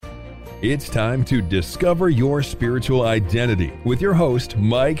It's time to discover your spiritual identity with your host,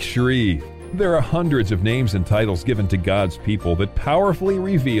 Mike Shreve. There are hundreds of names and titles given to God's people that powerfully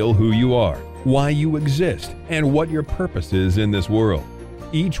reveal who you are, why you exist, and what your purpose is in this world.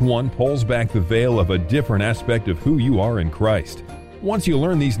 Each one pulls back the veil of a different aspect of who you are in Christ. Once you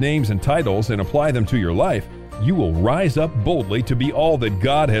learn these names and titles and apply them to your life, you will rise up boldly to be all that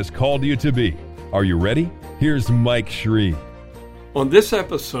God has called you to be. Are you ready? Here's Mike Shreve. On this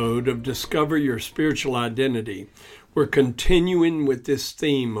episode of Discover Your Spiritual Identity, we're continuing with this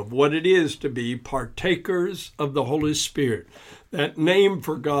theme of what it is to be partakers of the Holy Spirit. That name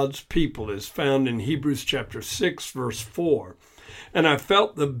for God's people is found in Hebrews chapter 6, verse 4. And I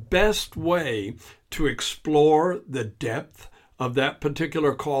felt the best way to explore the depth of that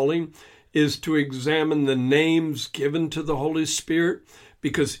particular calling is to examine the names given to the Holy Spirit,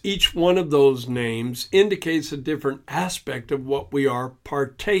 because each one of those names indicates a different aspect of what we are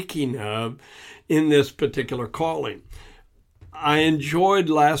partaking of in this particular calling. I enjoyed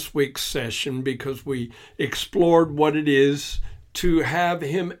last week's session because we explored what it is to have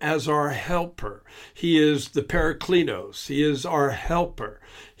him as our helper. He is the Parakletos. He is our helper.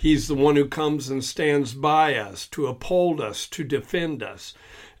 He's the one who comes and stands by us, to uphold us, to defend us.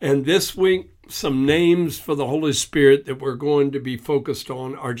 And this week, some names for the Holy Spirit that we're going to be focused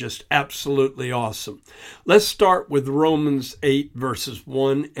on are just absolutely awesome. Let's start with Romans 8, verses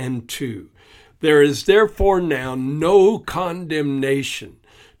 1 and 2. There is therefore now no condemnation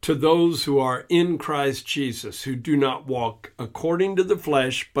to those who are in Christ Jesus, who do not walk according to the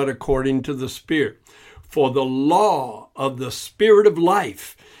flesh, but according to the Spirit. For the law of the Spirit of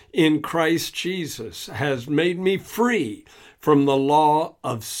life in Christ Jesus has made me free from the law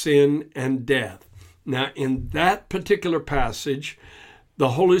of sin and death. Now, in that particular passage, the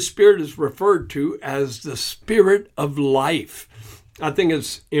Holy Spirit is referred to as the Spirit of life. I think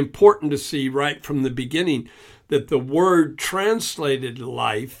it's important to see right from the beginning that the word translated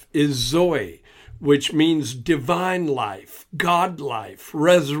life is Zoe, which means divine life, God life,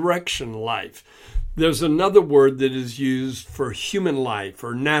 resurrection life. There's another word that is used for human life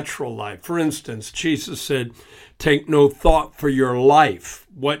or natural life. For instance, Jesus said, "Take no thought for your life,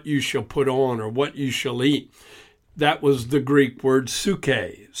 what you shall put on or what you shall eat." That was the Greek word suke,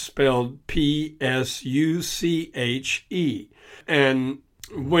 spelled P-S-U-C-H-E. And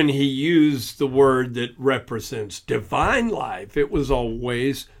when he used the word that represents divine life, it was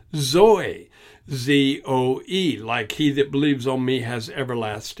always Zoe, Z-O-E, like he that believes on me has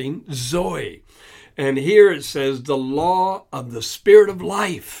everlasting Zoe. And here it says, the law of the Spirit of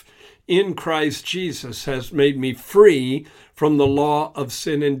life in Christ Jesus has made me free from the law of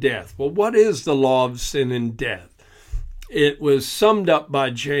sin and death. Well, what is the law of sin and death? It was summed up by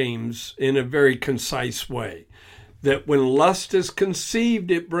James in a very concise way, that when lust is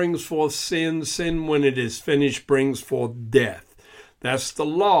conceived, it brings forth sin. Sin, when it is finished, brings forth death. That's the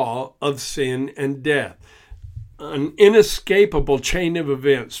law of sin and death. An inescapable chain of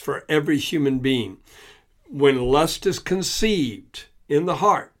events for every human being. When lust is conceived in the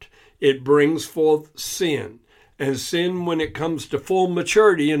heart, it brings forth sin. And sin, when it comes to full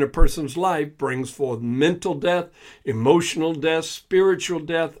maturity in a person's life, brings forth mental death, emotional death, spiritual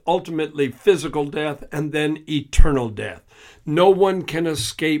death, ultimately physical death, and then eternal death. No one can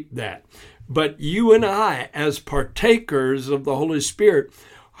escape that. But you and I, as partakers of the Holy Spirit,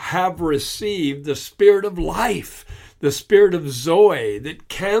 have received the Spirit of life, the Spirit of Zoe that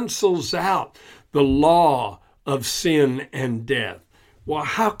cancels out the law of sin and death. Well,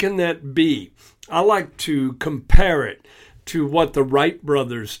 how can that be? I like to compare it to what the Wright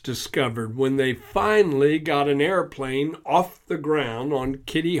brothers discovered when they finally got an airplane off the ground on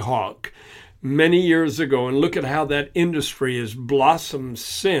Kitty Hawk many years ago. And look at how that industry has blossomed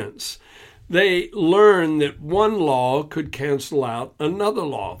since. They learned that one law could cancel out another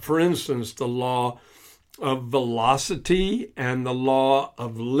law. For instance, the law of velocity and the law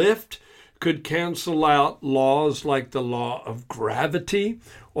of lift could cancel out laws like the law of gravity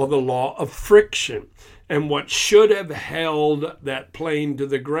or the law of friction. And what should have held that plane to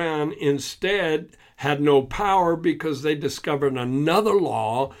the ground instead had no power, because they discovered another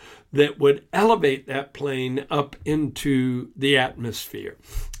law that would elevate that plane up into the atmosphere.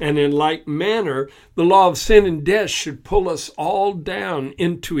 And in like manner, the law of sin and death should pull us all down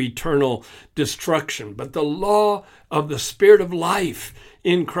into eternal destruction. But the law of the Spirit of life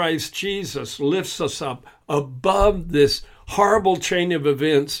in Christ Jesus lifts us up above this horrible chain of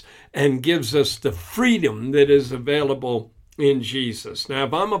events and gives us the freedom that is available in Jesus. Now,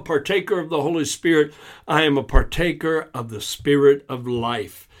 if I'm a partaker of the Holy Spirit, I am a partaker of the Spirit of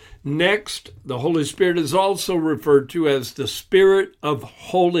life. Next, the Holy Spirit is also referred to as the Spirit of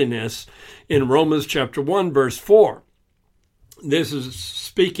holiness in Romans chapter 1, verse 4. This is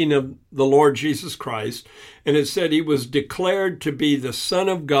speaking of the Lord Jesus Christ, and it said he was declared to be the Son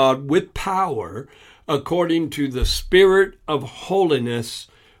of God with power according to the Spirit of holiness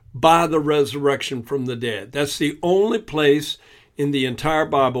by the resurrection from the dead. That's the only place in the entire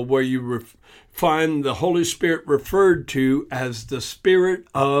Bible where you find the Holy Spirit referred to as the Spirit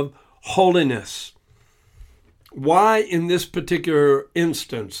of holiness. Why in this particular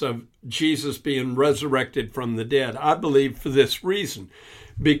instance of Jesus being resurrected from the dead? I believe for this reason.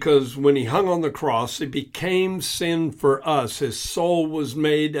 Because when he hung on the cross, he became sin for us. His soul was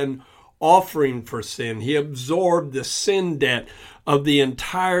made an offering for sin. He absorbed the sin debt of the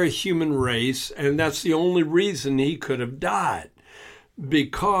entire human race, and that's the only reason he could have died.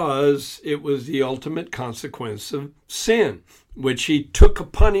 Because it was the ultimate consequence of sin, which he took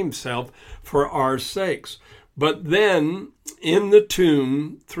upon himself for our sakes. But then, in the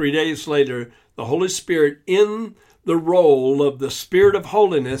tomb, 3 days later, the Holy Spirit, in the role of the Spirit of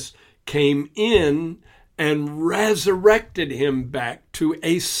holiness, came in and resurrected him back to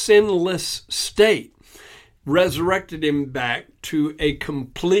a sinless state, resurrected him back to a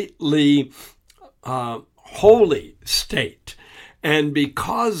completely holy state. And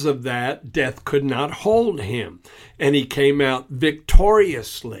because of that, death could not hold him, and he came out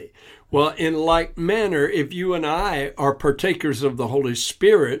victoriously. Well, in like manner, if you and I are partakers of the Holy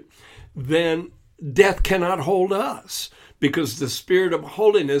Spirit, then death cannot hold us, because the Spirit of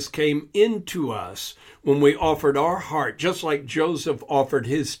holiness came into us when we offered our heart. Just like Joseph offered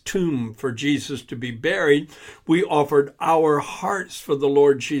his tomb for Jesus to be buried, we offered our hearts for the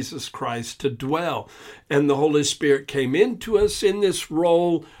Lord Jesus Christ to dwell. And the Holy Spirit came into us in this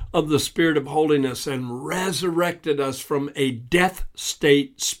role of the Spirit of holiness and resurrected us from a death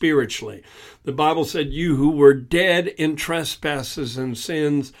state spiritually. The Bible said, you who were dead in trespasses and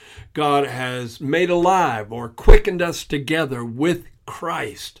sins, God has made alive or quickened us together with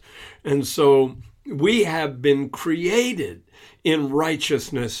Christ. And so we have been created in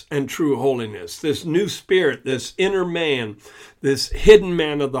righteousness and true holiness. This new spirit, this inner man, this hidden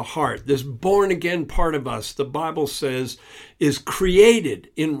man of the heart, this born again part of us, the Bible says, is created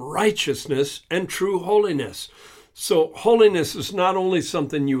in righteousness and true holiness. So holiness is not only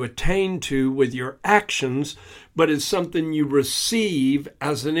something you attain to with your actions, but it's something you receive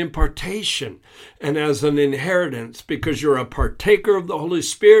as an impartation and as an inheritance. Because you're a partaker of the Holy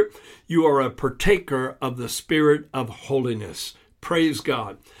Spirit, you are a partaker of the Spirit of holiness. Praise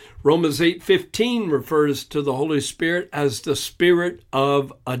God. Romans 8:15 refers to the Holy Spirit as the Spirit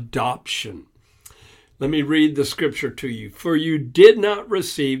of adoption. Let me read the scripture to you. For you did not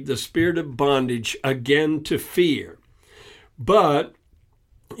receive the spirit of bondage again to fear, but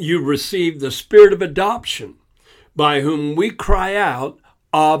you received the spirit of adoption, by whom we cry out,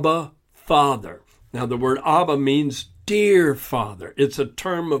 Abba, Father. Now the word Abba means dear Father. It's a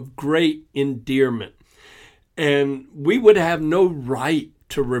term of great endearment. And we would have no right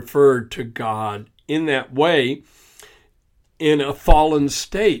to refer to God in that way in a fallen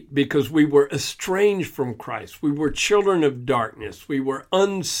state, because we were estranged from Christ. We were children of darkness. We were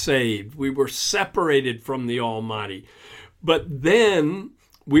unsaved. We were separated from the Almighty. But then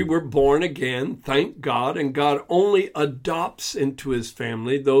we were born again, thank God, and God only adopts into his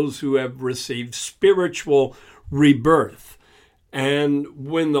family those who have received spiritual rebirth. And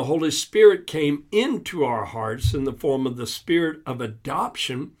when the Holy Spirit came into our hearts in the form of the Spirit of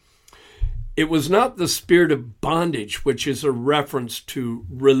adoption, it was not the spirit of bondage, which is a reference to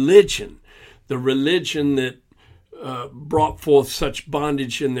religion, the religion that brought forth such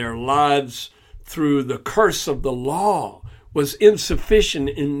bondage in their lives through the curse of the law was insufficient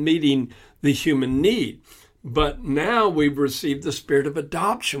in meeting the human need. But now we've received the spirit of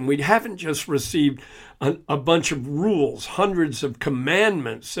adoption. We haven't just received a bunch of rules, hundreds of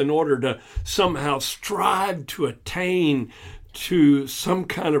commandments in order to somehow strive to attain to some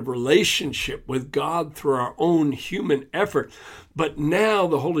kind of relationship with God through our own human effort. But now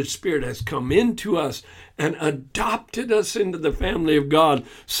the Holy Spirit has come into us and adopted us into the family of God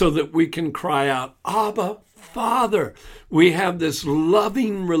so that we can cry out, Abba, Father. We have this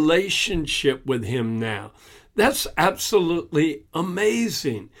loving relationship with him now. That's absolutely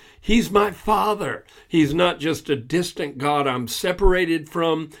amazing. He's my Father. He's not just a distant God I'm separated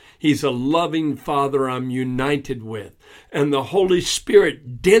from. He's a loving Father I'm united with. And the Holy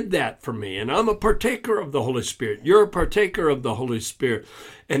Spirit did that for me. And I'm a partaker of the Holy Spirit. You're a partaker of the Holy Spirit.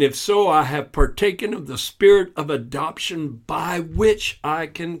 And if so, I have partaken of the spirit of adoption by which I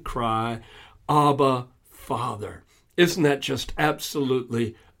can cry, Abba, Father. Isn't that just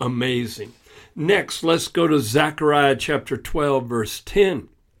absolutely amazing. Next, let's go to Zechariah chapter 12, verse 10.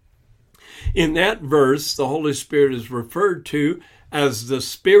 In that verse, the Holy Spirit is referred to as the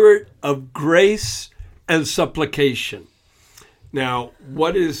Spirit of grace and supplication. Now,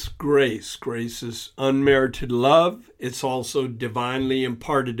 what is grace? Grace is unmerited love. It's also divinely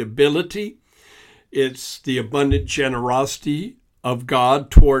imparted ability. It's the abundant generosity of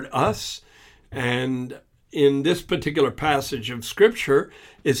God toward us. And in this particular passage of Scripture,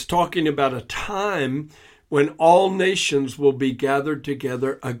 it's talking about a time when all nations will be gathered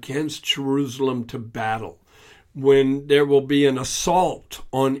together against Jerusalem to battle, when there will be an assault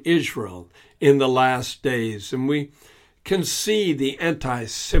on Israel in the last days. And we can see the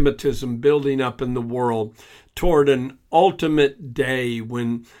anti-Semitism building up in the world toward an ultimate day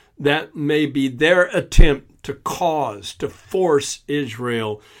when that may be their attempt to force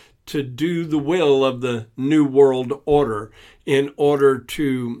Israel to do the will of the New World Order in order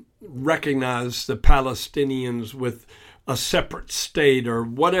to recognize the Palestinians with a separate state, or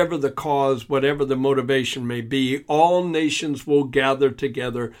whatever the cause, whatever the motivation may be. All nations will gather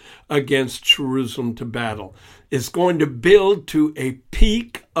together against Jerusalem to battle. It's going to build to a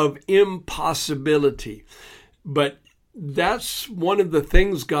peak of impossibility. But that's one of the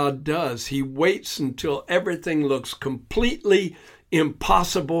things God does. He waits until everything looks completely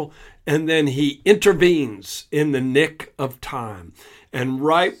impossible, and then he intervenes in the nick of time. And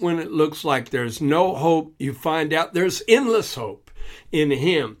right when it looks like there's no hope, you find out there's endless hope in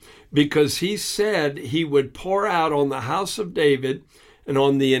him, because he said he would pour out on the house of David and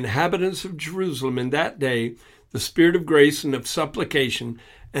on the inhabitants of Jerusalem in that day the Spirit of grace and of supplication,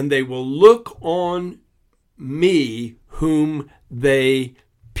 and they will look on me whom they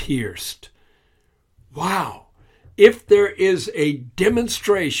pierced. Wow. If there is a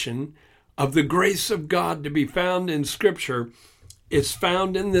demonstration of the grace of God to be found in Scripture, it's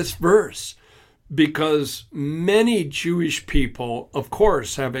found in this verse, because many Jewish people, of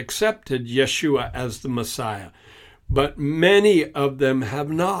course, have accepted Yeshua as the Messiah, but many of them have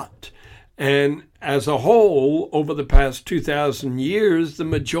not. And as a whole, over the past 2,000 years, the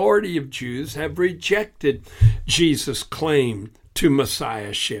majority of Jews have rejected Jesus' claim to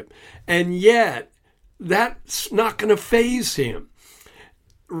Messiahship. And yet, that's not going to faze him.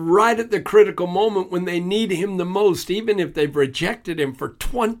 Right at the critical moment when they need him the most, even if they've rejected him for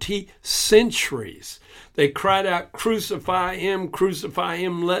 20 centuries, they cried out, crucify him,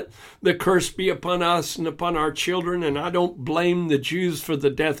 let the curse be upon us and upon our children. And I don't blame the Jews for the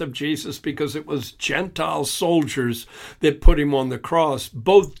death of Jesus, because it was Gentile soldiers that put him on the cross.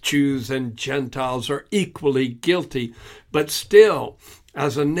 Both Jews and Gentiles are equally guilty, but still,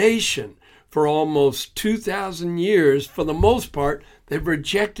 as a nation, for almost 2,000 years, for the most part, they've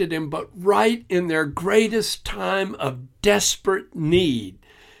rejected him. But right in their greatest time of desperate need,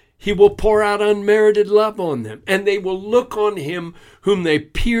 he will pour out unmerited love on them, and they will look on him whom they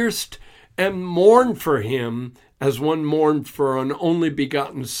pierced and mourn for him as one mourned for an only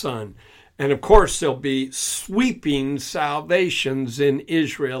begotten son. And of course, there'll be sweeping salvations in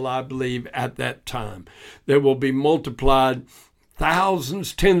Israel, I believe, at that time. There will be multiplied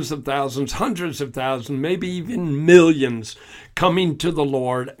thousands, tens of thousands, hundreds of thousands, maybe even millions coming to the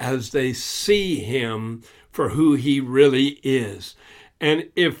Lord as they see him for who he really is. And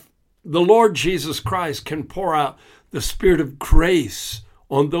if the Lord Jesus Christ can pour out the Spirit of grace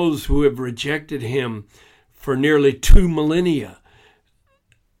on those who have rejected him for nearly 2 millennia,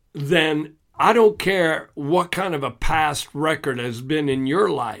 then I don't care what kind of a past record has been in your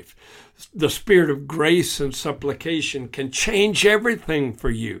life. The Spirit of grace and supplication can change everything for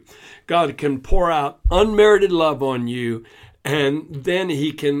you. God can pour out unmerited love on you, and then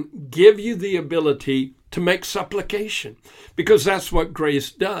he can give you the ability to make supplication, because that's what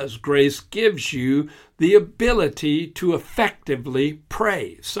grace does. Grace gives you the ability to effectively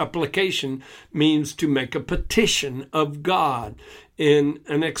pray. Supplication means to make a petition of God in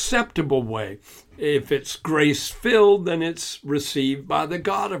an acceptable way. If it's grace-filled, then it's received by the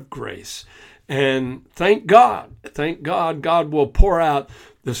God of grace. And thank God, God will pour out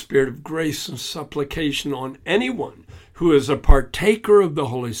the Spirit of grace and supplication on anyone who is a partaker of the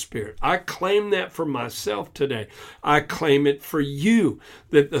Holy Spirit. I claim that for myself today. I claim it for you,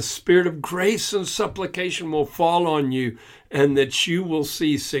 that the Spirit of grace and supplication will fall on you, and that you will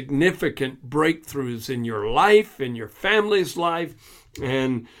see significant breakthroughs in your life, in your family's life,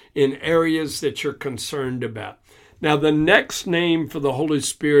 and in areas that you're concerned about. Now, the next name for the Holy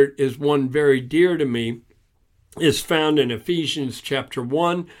Spirit is one very dear to me. It's found in Ephesians chapter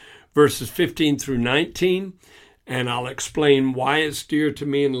 1, verses 15 through 19. And I'll explain why it's dear to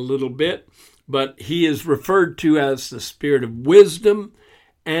me in a little bit. But he is referred to as the Spirit of wisdom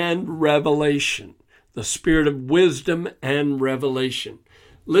and revelation. The spirit of wisdom and revelation.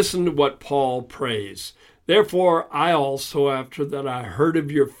 Listen to what Paul prays. Therefore, I also, after that I heard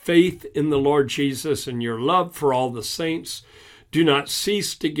of your faith in the Lord Jesus and your love for all the saints, do not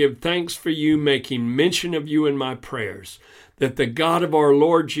cease to give thanks for you, making mention of you in my prayers, that the God of our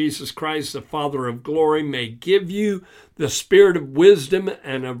Lord Jesus Christ, the Father of glory, may give you the spirit of wisdom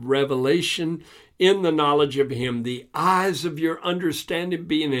and of revelation in the knowledge of him, the eyes of your understanding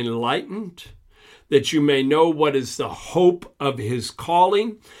being enlightened, that you may know what is the hope of his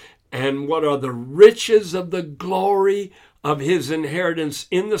calling, and what are the riches of the glory of his inheritance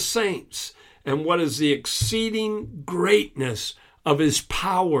in the saints, and what is the exceeding greatness of his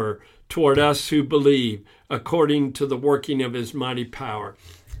power toward us who believe, according to the working of his mighty power.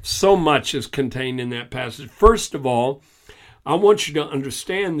 So much is contained in that passage. First of all, I want you to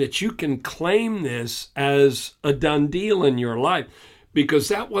understand that you can claim this as a done deal in your life, because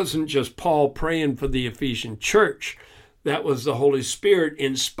that wasn't just Paul praying for the Ephesian church. That was the Holy Spirit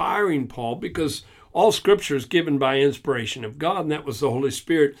inspiring Paul, because all Scripture is given by inspiration of God, and that was the Holy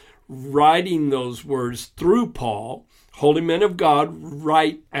Spirit writing those words through Paul. Holy men of God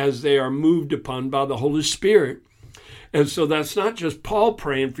write as they are moved upon by the Holy Spirit. And so that's not just Paul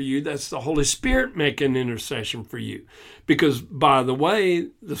praying for you, that's the Holy Spirit making intercession for you. Because, by the way,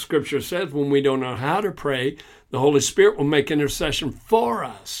 the Scripture says when we don't know how to pray, the Holy Spirit will make intercession for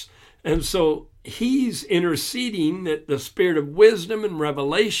us. And so he's interceding that the spirit of wisdom and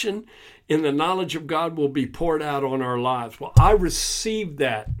revelation in the knowledge of God will be poured out on our lives. Well, I receive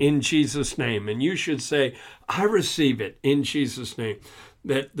that in Jesus' name. And you should say, I receive it in Jesus' name.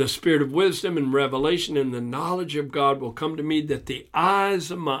 That the spirit of wisdom and revelation and the knowledge of God will come to me, that the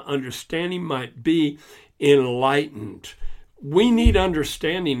eyes of my understanding might be enlightened. We need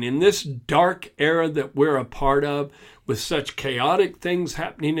understanding in this dark era that we're a part of, with such chaotic things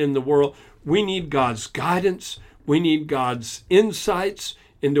happening in the world. We need God's guidance. We need God's insights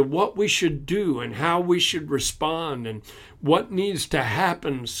into what we should do and how we should respond and what needs to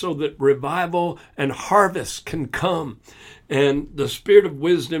happen so that revival and harvest can come. And the spirit of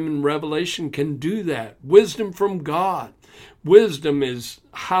wisdom and revelation can do that. Wisdom from God. Wisdom is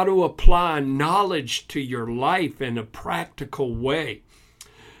how to apply knowledge to your life in a practical way.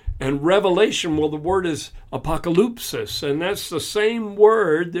 And revelation, well, the word is apocalypsis, and that's the same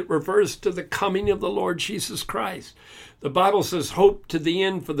word that refers to the coming of the Lord Jesus Christ. The Bible says, hope to the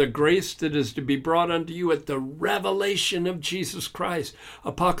end for the grace that is to be brought unto you at the revelation of Jesus Christ,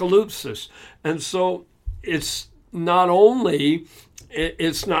 apocalypsis. And so it's not only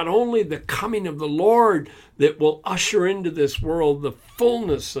the coming of the Lord that will usher into this world the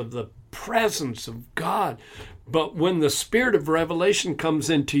fullness of the presence of God, but when the spirit of revelation comes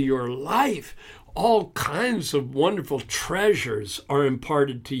into your life, all kinds of wonderful treasures are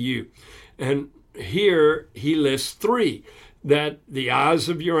imparted to you. And here he lists three: that the eyes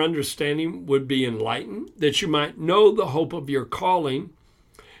of your understanding would be enlightened, that you might know the hope of your calling,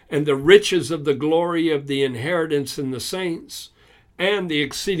 and the riches of the glory of the inheritance in the saints, and the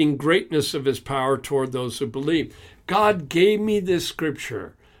exceeding greatness of his power toward those who believe. God gave me this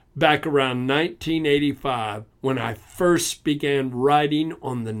scripture back around 1985 when I first began writing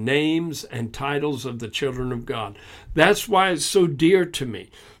on the names and titles of the children of God. That's why it's so dear to me,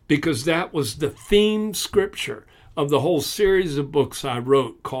 because that was the theme scripture of the whole series of books I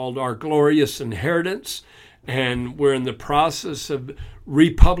wrote called Our Glorious Inheritance, and we're in the process of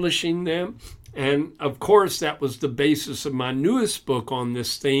republishing them. And of course, that was the basis of my newest book on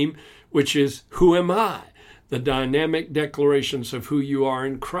this theme, which is Who Am I? The dynamic declarations of who you are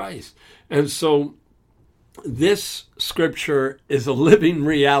in Christ. And so this scripture is a living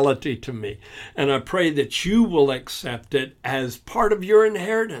reality to me. And I pray that you will accept it as part of your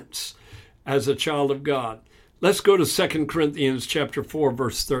inheritance as a child of God. Let's go to 2 Corinthians chapter 4,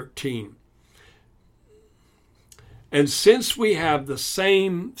 verse 13. And since we have the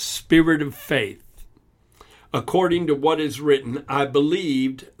same spirit of faith, according to what is written, I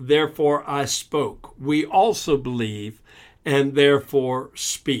believed, therefore I spoke. We also believe, and therefore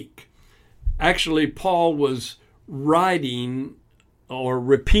speak. Actually, Paul was writing or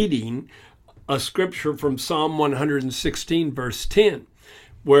repeating a scripture from Psalm 116, verse 10,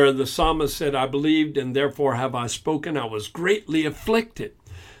 where the psalmist said, I believed, and therefore have I spoken. I was greatly afflicted.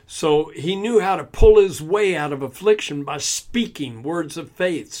 So he knew how to pull his way out of affliction by speaking words of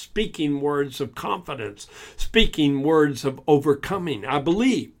faith, speaking words of confidence, speaking words of overcoming. I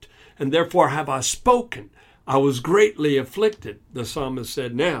believed, and therefore have I spoken. I was greatly afflicted, the psalmist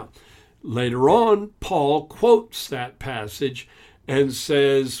said. Now, later on, Paul quotes that passage and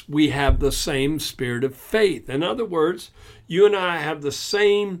says we have the same spirit of faith. In other words, you and I have the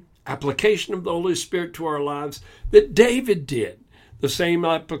same application of the Holy Spirit to our lives that David did, the same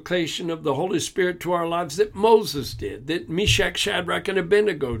application of the Holy Spirit to our lives that Moses did, that Meshach, Shadrach, and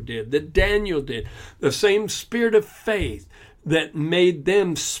Abednego did, that Daniel did, the same spirit of faith that made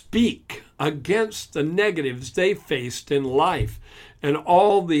them speak against the negatives they faced in life and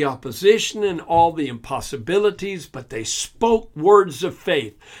all the opposition and all the impossibilities, but they spoke words of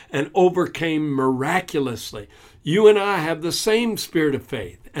faith and overcame miraculously. You and I have the same spirit of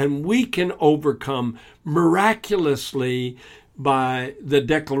faith, and we can overcome miraculously by the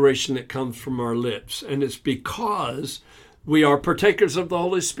declaration that comes from our lips. And it's because we are partakers of the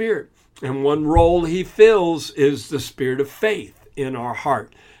Holy Spirit. And one role he fills is the spirit of faith in our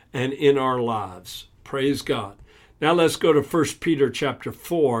heart and in our lives. Praise God. Now let's go to 1 Peter chapter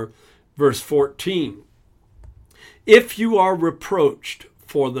 4, verse 14. If you are reproached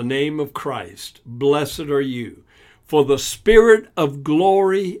for the name of Christ, blessed are you, for the Spirit of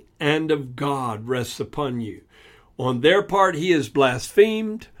glory and of God rests upon you. On their part he is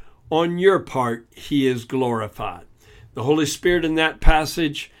blasphemed, on your part he is glorified. The Holy Spirit in that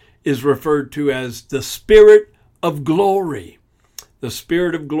passage is referred to as the Spirit of glory. The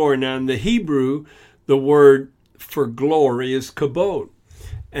Spirit of glory. Now in the Hebrew, the word for glory is kabod,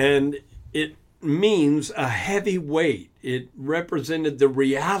 and it means a heavy weight. It represented the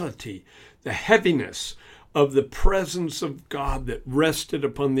reality, the heaviness of the presence of God that rested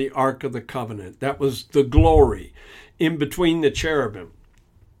upon the Ark of the Covenant. That was the glory in between the cherubim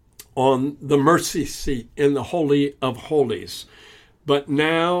on the mercy seat in the Holy of Holies. But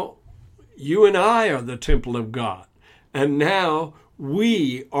now you and I are the temple of God, and now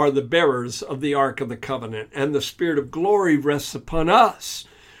we are the bearers of the Ark of the Covenant, and the Spirit of glory rests upon us.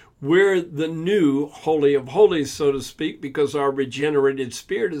 We're the new Holy of Holies, so to speak, because our regenerated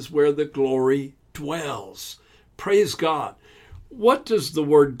spirit is where the glory dwells. Praise God. What does the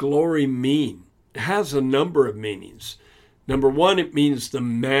word glory mean? It has a number of meanings. Number one, it means the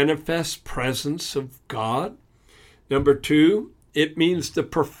manifest presence of God. Number two, it means the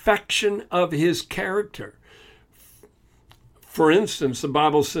perfection of his character. For instance, the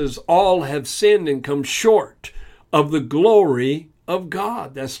Bible says all have sinned and come short of the glory of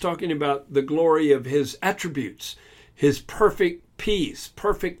God. That's talking about the glory of his attributes, his perfect peace,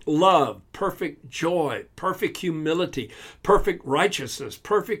 perfect love, perfect joy, perfect humility, perfect righteousness,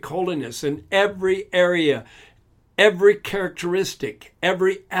 perfect holiness in every area, every characteristic,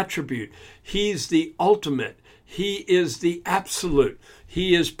 every attribute. He's the ultimate. He is the absolute.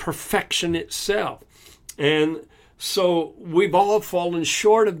 He is perfection itself. And so we've all fallen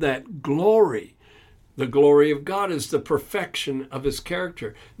short of that glory. The glory of God is the perfection of his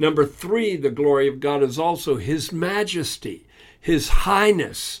character. Number three, the glory of God is also his majesty, his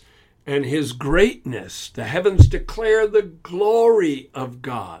highness, and his greatness. The heavens declare the glory of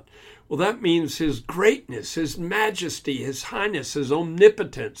God. Well, that means his greatness, his majesty, his highness, his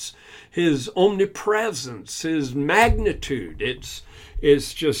omnipotence, his omnipresence, his magnitude.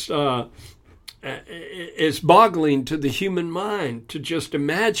 It's just it's boggling to the human mind to just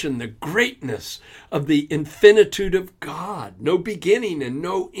imagine the greatness of the infinitude of God. No beginning and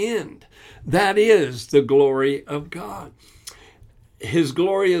no end. That is the glory of God. His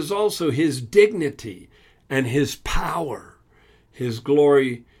glory is also his dignity and his power. His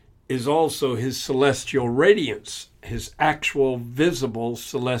glory is also his celestial radiance, his actual visible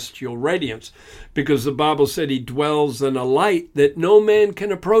celestial radiance, because the Bible said he dwells in a light that no man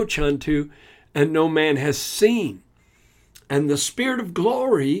can approach unto and no man has seen. And the Spirit of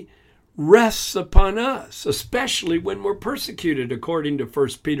glory rests upon us, especially when we're persecuted, according to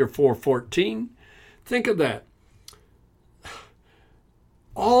 1 Peter 4:14. Think of that.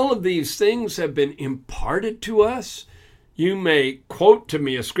 All of these things have been imparted to us. You may quote to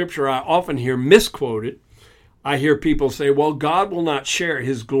me a scripture I often hear misquoted. I hear people say, well, God will not share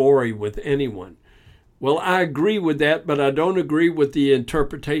his glory with anyone. Well, I agree with that, but I don't agree with the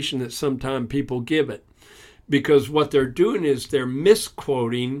interpretation that sometimes people give it. Because what they're doing is they're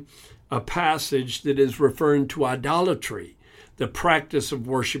misquoting a passage that is referring to idolatry, the practice of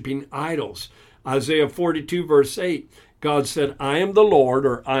worshiping idols. Isaiah 42, verse 8, God said, I am the Lord,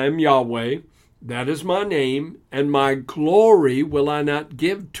 or I am Yahweh, that is my name, and my glory will I not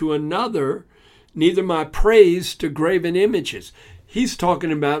give to another, neither my praise to graven images. He's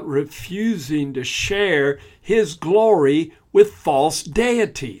talking about refusing to share his glory with false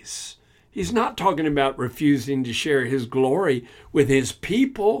deities. He's not talking about refusing to share his glory with his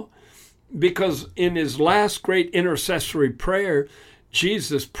people, because in his last great intercessory prayer,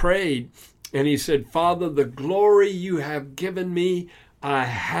 Jesus prayed And he said, Father, the glory you have given me, I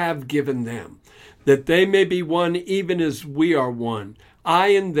have given them, that they may be one even as we are one, I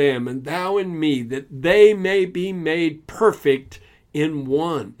in them and thou in me, that they may be made perfect in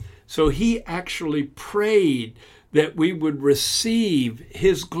one. So he actually prayed that we would receive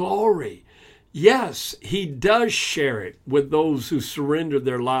his glory. Yes, he does share it with those who surrender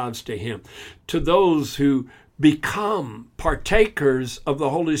their lives to him, to those who become partakers of the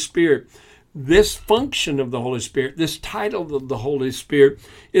Holy Spirit. This function of the Holy Spirit, this title of the Holy Spirit,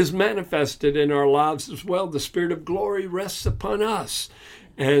 is manifested in our lives as well. The Spirit of glory rests upon us.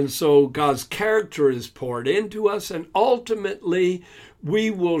 And so God's character is poured into us, and ultimately we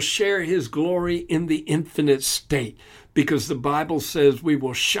will share his glory in the infinite state, because the Bible says we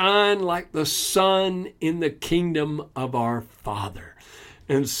will shine like the sun in the kingdom of our Father.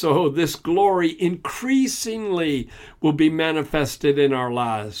 And so this glory increasingly will be manifested in our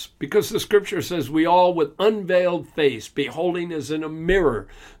lives, because the scripture says we all with unveiled face, beholding as in a mirror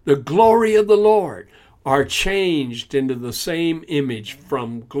the glory of the Lord, are changed into the same image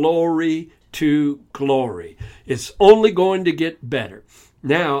from glory to glory. It's only going to get better.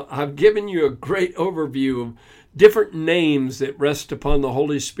 Now, I've given you a great overview of different names that rest upon the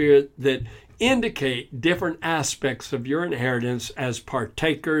Holy Spirit that indicate different aspects of your inheritance as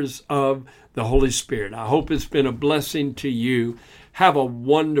partakers of the Holy Spirit. I hope it's been a blessing to you. Have a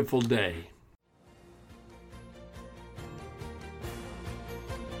wonderful day.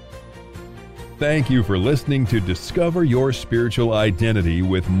 Thank you for listening to Discover Your Spiritual Identity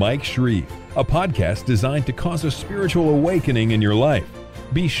with Mike Shreve, a podcast designed to cause a spiritual awakening in your life.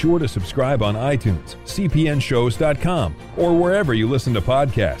 Be sure to subscribe on iTunes, cpnshows.com, or wherever you listen to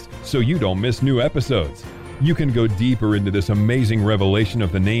podcasts so you don't miss new episodes. You can go deeper into this amazing revelation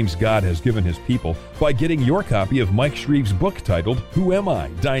of the names God has given his people by getting your copy of Mike Shreve's book titled, Who Am I?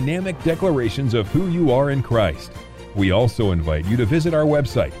 Dynamic Declarations of Who You Are in Christ. We also invite you to visit our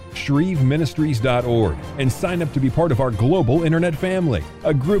website, shreveministries.org, and sign up to be part of our global internet family,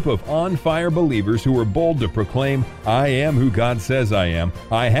 a group of on-fire believers who are bold to proclaim, I am who God says I am,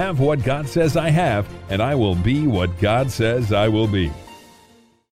 I have what God says I have, and I will be what God says I will be.